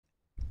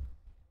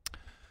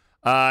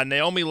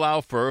Naomi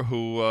Laufer,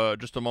 who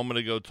just a moment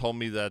ago told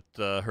me that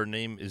her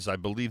name is, I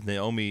believe,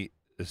 Naomi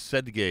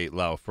Sedgay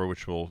Laufer,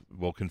 which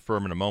we'll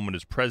confirm in a moment,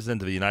 is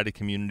president of the United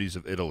Communities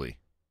of Italy.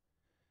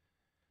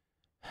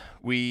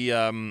 We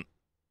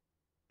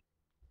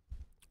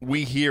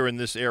here in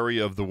this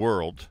area of the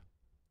world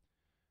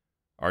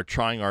are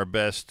trying our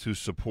best to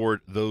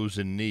support those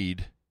in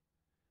need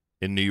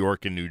in New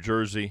York and New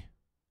Jersey,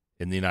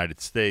 in the United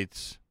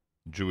States,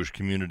 Jewish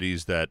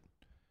communities that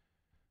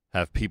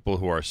have people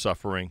who are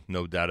suffering,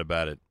 no doubt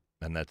about it,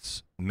 and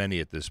that's many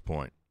at this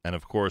point. And,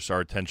 of course,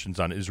 our attention's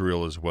on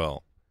Israel as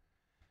well.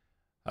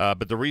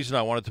 But the reason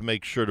I wanted to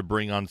make sure to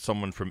bring on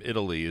someone from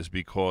Italy is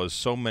because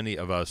so many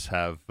of us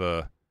have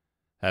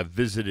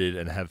visited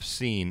and have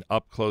seen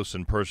up close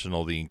and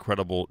personal the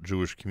incredible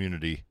Jewish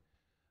community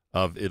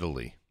of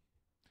Italy,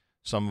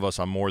 some of us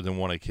on more than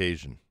one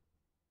occasion.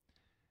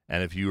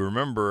 And if you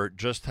remember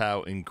just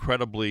how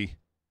incredibly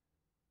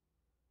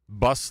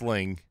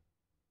bustling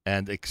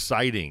and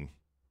exciting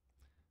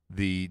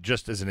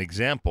just as an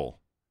example,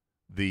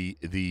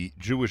 the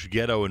Jewish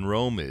ghetto in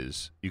Rome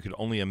is, you can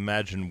only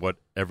imagine what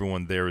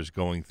everyone there is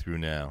going through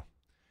now.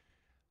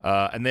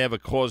 And they have a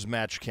cause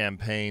match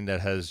campaign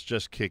that has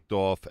just kicked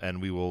off,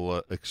 and we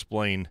will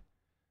explain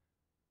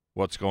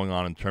what's going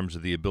on in terms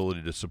of the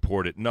ability to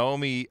support it.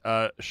 Naomi,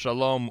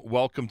 shalom,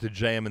 welcome to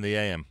JM and the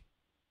AM.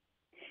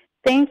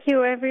 Thank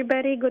you,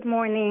 everybody. Good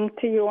morning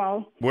to you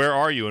all. Where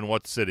are you? In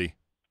what city?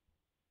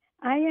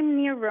 I am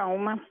near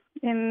Rome,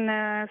 in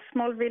a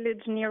small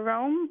village near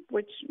Rome,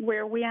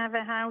 where we have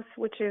a house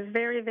which is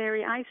very,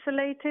 very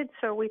isolated,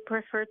 so we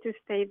prefer to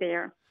stay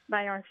there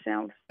by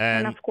ourselves.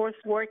 And of course,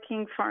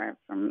 working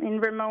in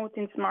remote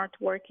and smart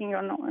working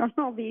on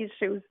all the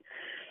issues.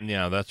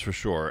 Yeah, that's for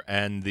sure.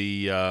 And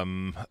the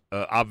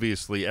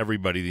obviously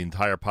everybody, the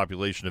entire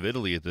population of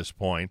Italy at this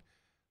point,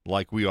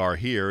 like we are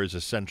here, is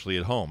essentially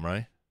at home,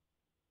 right?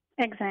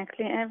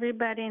 Exactly.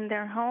 Everybody in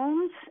their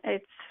homes.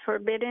 It's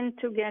forbidden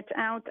to get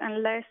out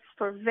unless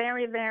for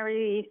very,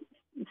 very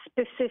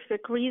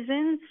specific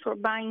reasons, for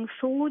buying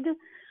food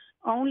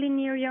only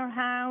near your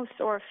house,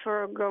 or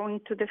for going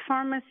to the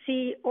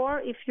pharmacy, or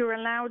if you're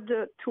allowed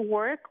to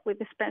work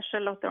with a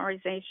special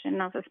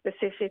authorization of a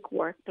specific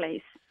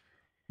workplace.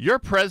 You're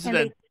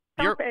president. And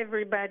they stop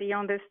everybody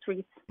on the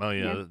streets. Oh,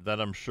 yeah, Yes.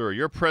 that I'm sure.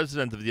 You're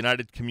president of the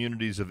United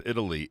Communities of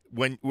Italy.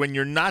 When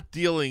you're not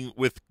dealing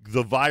with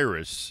the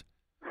virus,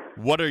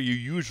 what are you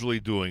usually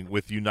doing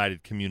with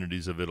United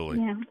Communities of Italy?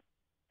 Yeah.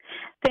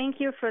 Thank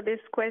you for this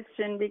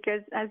question,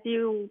 because as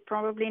you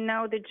probably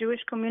know, the Jewish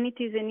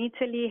communities in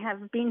Italy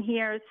have been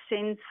here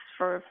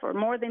for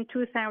more than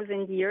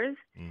 2,000 years.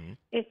 Mm-hmm.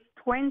 It's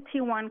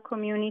 21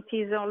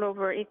 communities all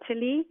over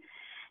Italy.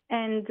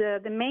 And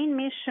the main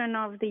mission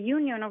of the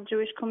Union of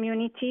Jewish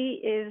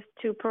Community is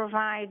to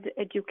provide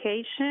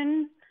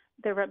education,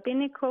 the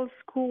rabbinical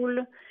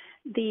school,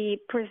 the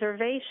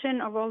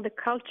preservation of all the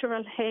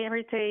cultural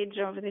heritage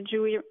of the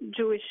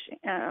Jewish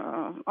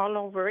all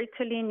over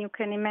Italy. And you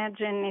can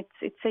imagine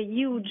it's a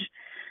huge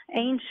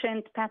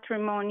ancient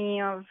patrimony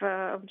of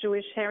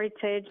Jewish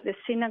heritage, the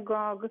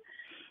synagogue,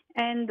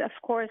 and of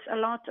course a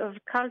lot of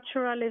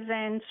cultural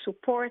events,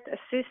 support,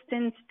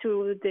 assistance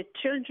to the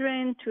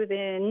children, to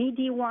the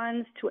needy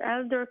ones, to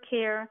elder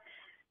care.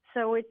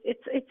 So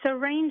it's a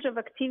range of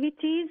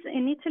activities.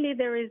 In Italy,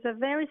 there is a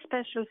very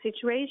special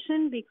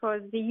situation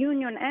because the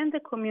union and the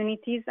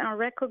communities are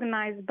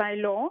recognized by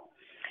law.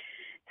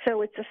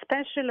 So it's a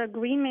special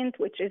agreement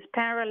which is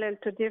parallel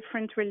to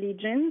different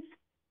religions.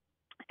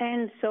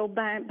 And so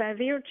by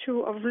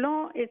virtue of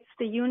law, it's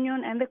the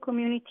union and the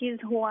communities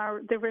who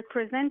are the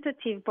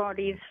representative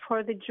bodies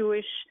for the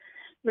Jewish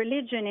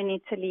religion in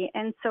Italy.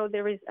 And so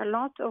there is a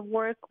lot of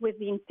work with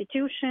the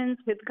institutions,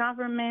 with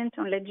government,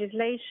 on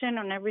legislation,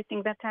 on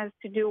everything that has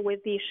to do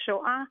with the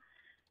Shoah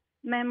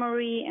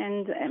memory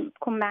and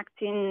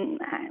combating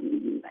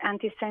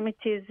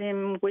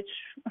anti-Semitism, which,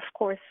 of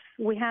course,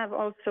 we have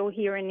also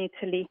here in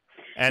Italy.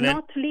 And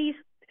not least,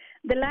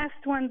 the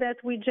last one that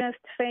we just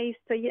faced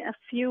a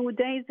few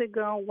days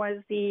ago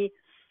was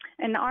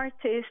an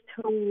artist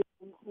who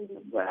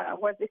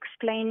was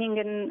explaining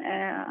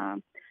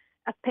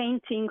a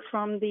painting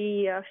from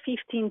the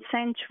 15th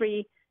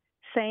century,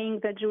 saying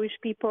that Jewish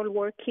people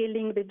were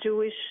killing the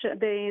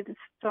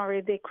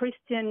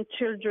Christian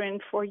children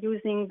for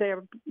using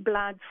their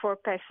blood for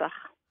Pesach.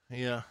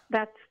 Yeah.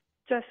 That's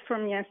just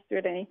from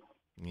yesterday.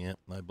 Yeah,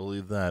 I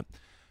believe that.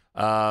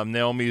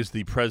 Naomi is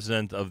the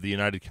president of the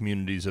United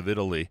Communities of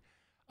Italy.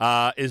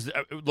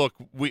 Look,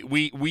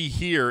 we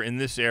here in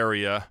this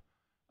area,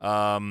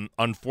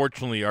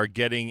 unfortunately, are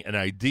getting an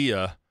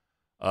idea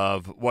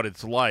of what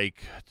it's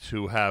like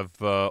to have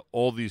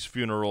all these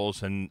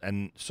funerals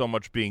and so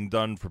much being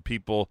done for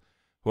people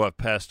who have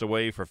passed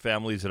away, for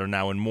families that are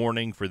now in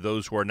mourning, for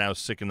those who are now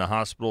sick in the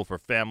hospital, for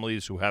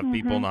families who have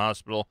people in the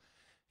hospital.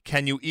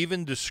 Can you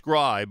even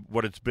describe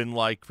what it's been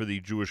like for the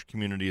Jewish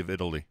community of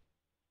Italy?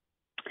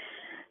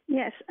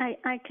 Yes,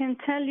 I can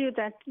tell you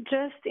that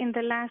just in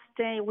the last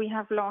day, we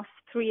have lost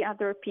 3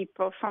 other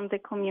people from the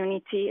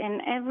community. And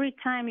every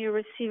time you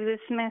receive this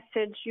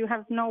message, you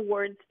have no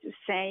words to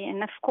say.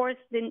 And of course,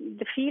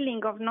 the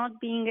feeling of not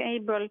being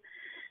able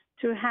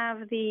to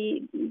have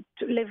the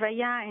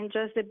levaya and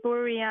just the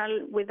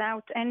burial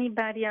without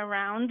anybody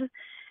around.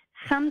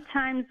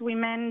 Sometimes we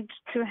manage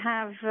to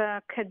have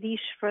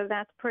Kaddish for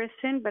that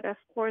person, but of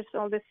course,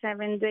 all the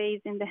 7 days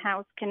in the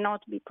house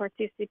cannot be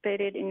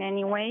participated in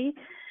any way.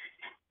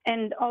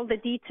 And all the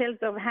details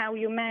of how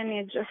you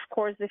manage, of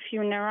course, the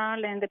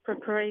funeral and the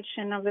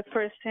preparation of the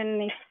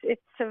person,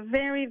 it's a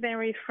very,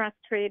 very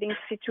frustrating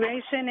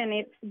situation, and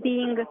it's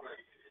being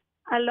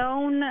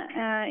alone,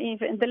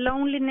 even the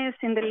loneliness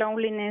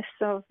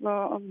of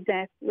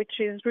death, which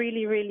is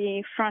really,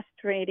 really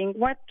frustrating.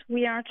 What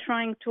we are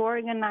trying to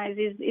organize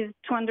is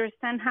to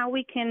understand how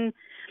we can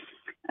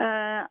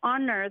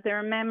honor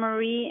their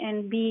memory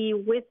and be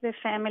with the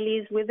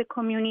families, with the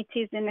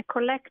communities in a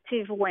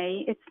collective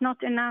way. It's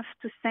not enough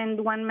to send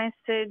one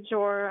message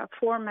or a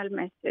formal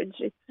message.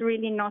 It's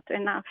really not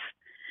enough.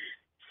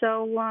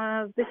 So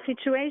the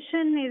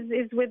situation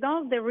is with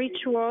all the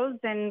rituals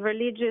and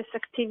religious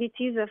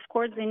activities, of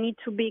course, they need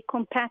to be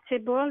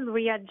compatible,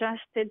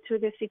 readjusted to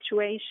the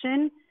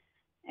situation.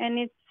 And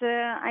it's,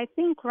 I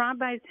think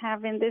rabbis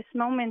have in this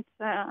moment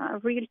a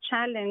real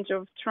challenge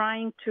of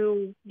trying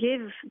to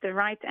give the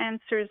right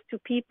answers to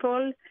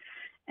people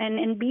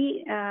and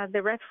be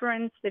the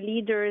reference, the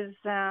leaders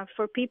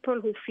for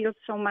people who feel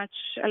so much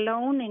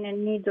alone and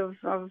in need of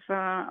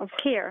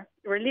care,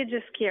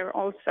 religious care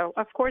also.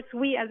 Of course,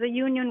 we as a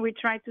union, we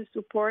try to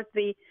support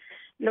the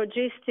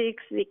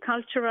logistics, the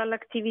cultural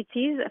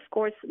activities. Of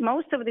course,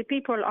 most of the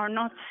people are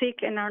not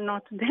sick and are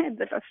not dead.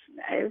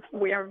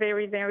 We are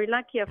very, very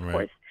lucky, of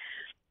course.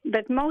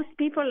 But most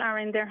people are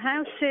in their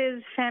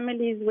houses,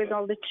 families with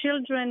all the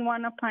children,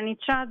 one upon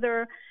each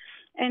other.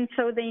 And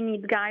so they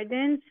need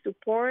guidance,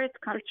 support,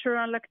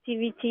 cultural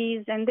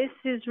activities. And this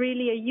is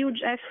really a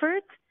huge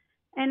effort.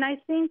 And I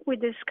think we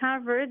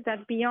discovered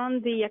that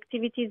beyond the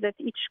activities that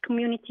each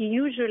community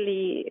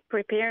usually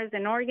prepares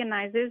and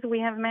organizes, we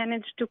have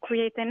managed to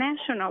create a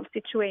national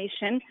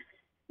situation,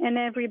 and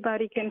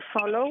everybody can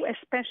follow,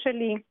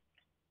 especially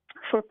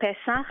for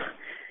Pesach.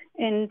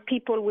 And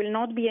people will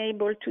not be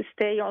able to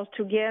stay all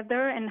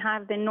together and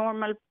have the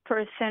normal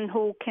person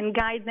who can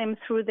guide them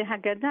through the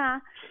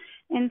Haggadah.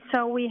 And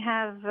so we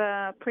have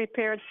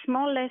prepared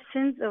small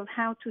lessons of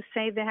how to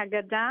say the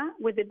Haggadah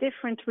with the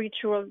different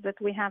rituals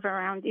that we have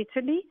around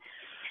Italy,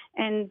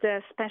 and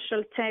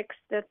special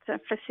texts that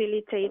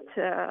facilitate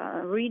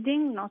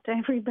reading. Not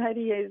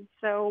everybody is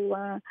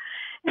so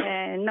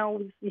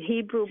knows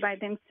Hebrew by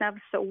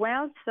themselves so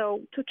well.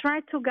 So to try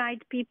to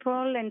guide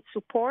people and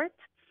support.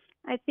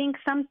 I think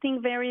something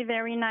very,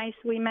 very nice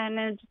we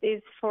managed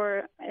is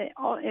for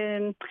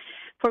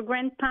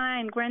grandpa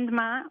and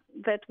grandma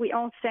that we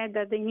all said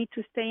that they need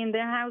to stay in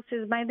their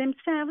houses by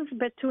themselves,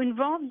 but to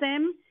involve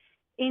them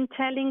in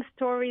telling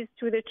stories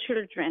to the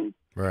children.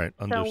 Right,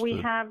 understood. So we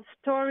have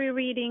story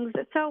readings.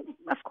 So,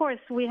 of course,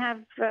 we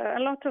have a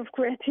lot of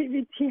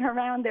creativity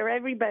around there.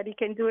 Everybody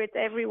can do it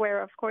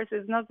everywhere, of course.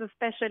 It's not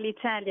especially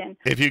Italian.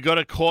 If you go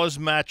to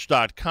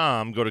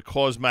causematch.com,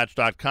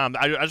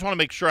 I just want to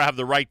make sure I have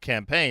the right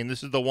campaign.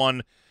 This is the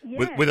one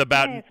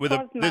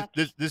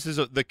this is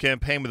the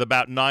campaign with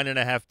about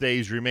 9.5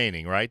 days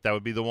remaining, right? That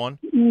would be the one?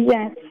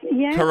 Yes.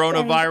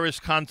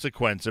 Coronavirus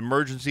Consequence,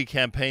 emergency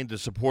campaign to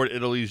support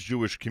Italy's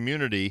Jewish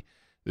community.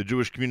 The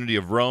Jewish community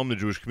of Rome, the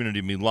Jewish community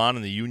of Milan,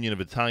 and the Union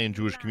of Italian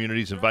Jewish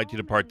Communities invite you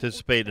to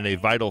participate in a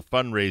vital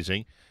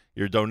fundraising.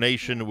 Your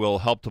donation will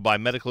help to buy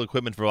medical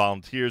equipment for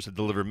volunteers to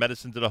deliver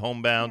medicine to the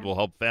homebound, will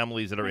help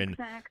families that are in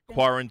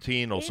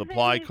quarantine, will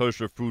supply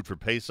kosher food for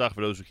Pesach for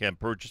those who can't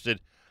purchase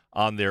it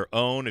on their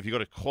own. If you go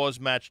to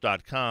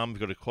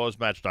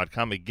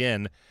causematch.com,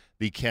 again,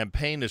 the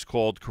campaign is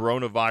called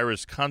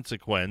Coronavirus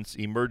Consequence,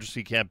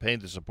 emergency campaign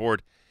to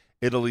support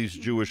Italy's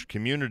Jewish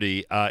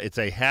community. It's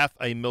a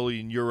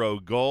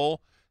 €500,000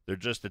 goal. They're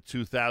just at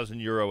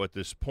 €2,000 at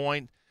this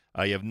point.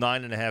 You have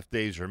 9.5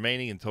 days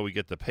remaining until we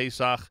get to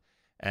Pesach,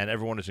 and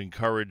everyone is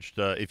encouraged,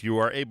 if you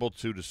are able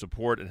to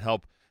support and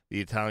help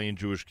the Italian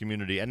Jewish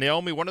community. And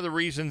Naomi, one of the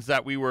reasons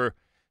that we were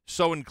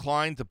so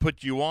inclined to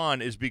put you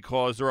on is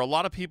because there are a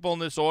lot of people in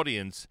this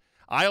audience.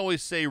 I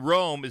always say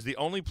Rome is the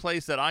only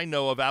place that I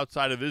know of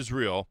outside of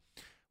Israel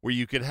where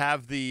you could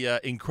have the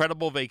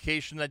incredible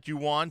vacation that you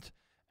want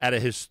at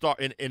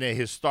in a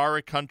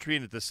historic country,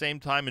 and at the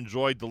same time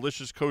enjoy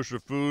delicious kosher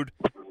food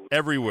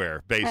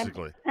everywhere,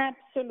 basically.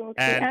 Absolutely.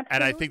 And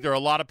I think there are a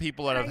lot of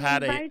people that have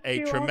had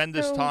a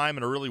tremendous time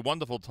and a really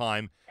wonderful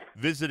time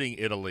visiting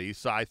Italy.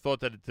 So I thought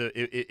that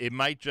it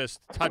might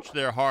just touch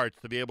their hearts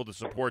to be able to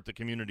support the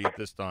community at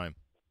this time.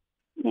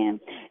 Yeah.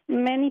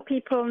 Many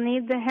people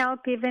need the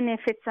help, even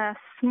if it's a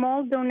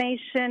small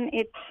donation.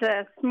 It's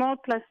small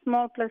plus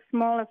small plus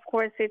small. Of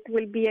course, it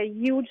will be a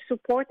huge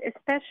support,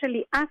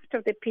 especially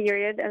after the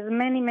period, as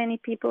many, many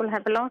people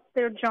have lost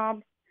their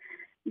jobs,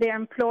 their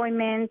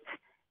employment,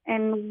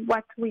 And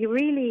what we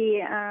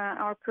really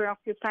are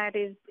preoccupied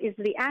is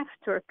the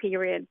after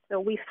period. So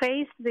we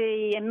face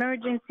the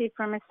emergency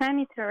from a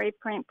sanitary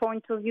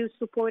point of view,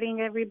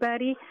 supporting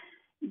everybody.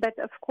 But,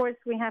 of course,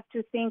 we have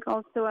to think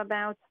also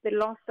about the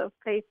loss of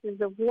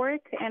places of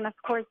work and, of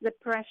course, the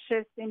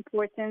precious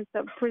importance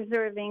of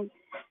preserving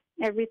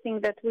everything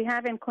that we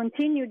have and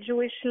continue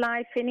Jewish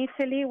life in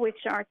Italy,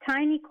 which are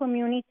tiny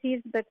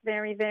communities but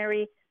very,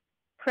 very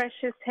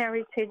precious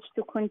heritage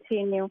to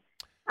continue.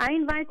 I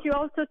invite you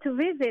also to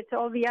visit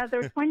all the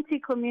other 20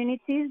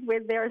 communities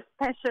with their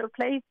special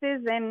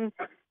places, and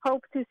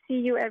hope to see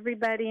you,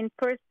 everybody, in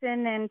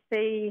person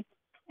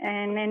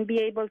and be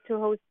able to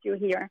host you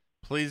here.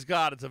 Please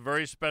God, it's a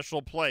very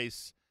special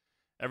place.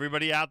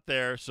 Everybody out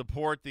there,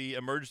 support the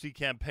emergency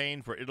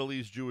campaign for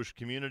Italy's Jewish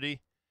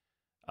community.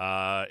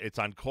 It's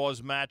on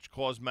CauseMatch,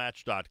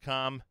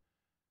 causematch.com.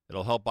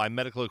 It'll help buy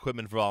medical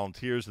equipment for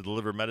volunteers to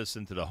deliver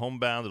medicine to the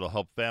homebound. It'll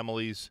help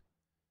families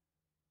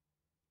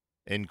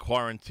in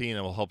quarantine,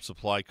 and will help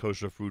supply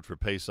kosher food for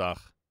Pesach.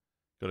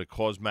 Go to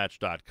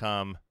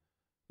causematch.com.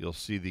 You'll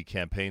see the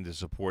campaign to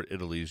support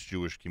Italy's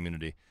Jewish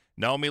community.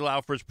 Naomi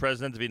Laufers,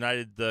 president of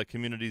United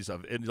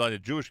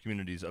Jewish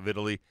Communities of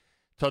Italy.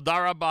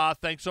 Toda Rabah,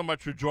 thanks so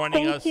much for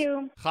joining us. Thank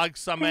you. Chag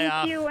Sameach.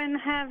 Thank you, and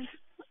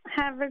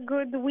have a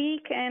good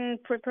week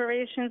and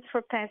preparations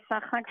for Pesach.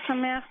 Chag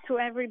Sameach to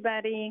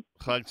everybody.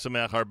 Chag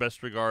Sameach. Our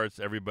best regards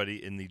to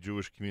everybody in the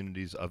Jewish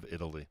communities of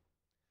Italy.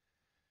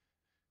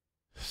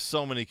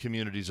 So many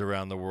communities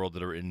around the world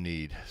that are in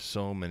need.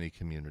 So many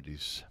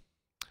communities.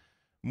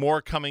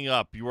 More coming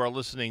up. You are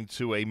listening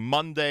to a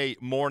Monday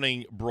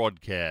morning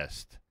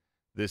broadcast.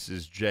 This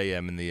is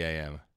JM in the AM.